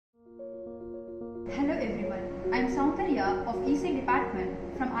Hello everyone, I am Soundarya of ECE department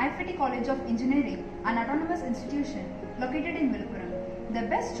from IFET College of Engineering, an autonomous institution located in Viluppuram. The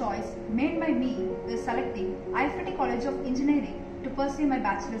best choice made by me is selecting IFET College of Engineering to pursue my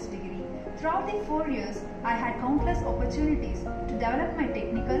bachelor's degree. Throughout the 4 years, I had countless opportunities to develop my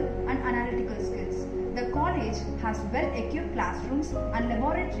technical and analytical skills. The college has well-equipped classrooms and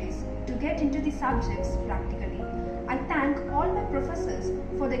laboratories to get into the subjects practically. I thank all my professors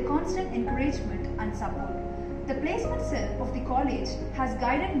for their constant encouragement and support. The placement cell of the college has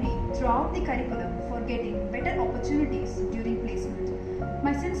guided me throughout the curriculum for getting better opportunities during placement.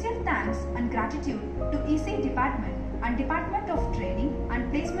 My sincere thanks and gratitude to ECE department and Department of Training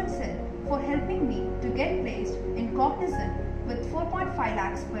and Placement Cell for helping me to get placed in Cognizant with 4.5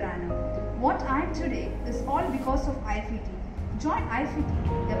 lakhs per annum. What I am today is all because of IFET. Join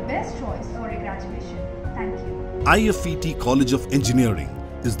IFET, the best choice for a graduation. Thank you. IFET College of Engineering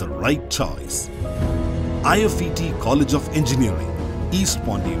is the right choice. IFET College of Engineering, East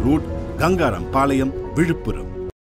Pondy Road, Gangaram Palayam, Viluppuram.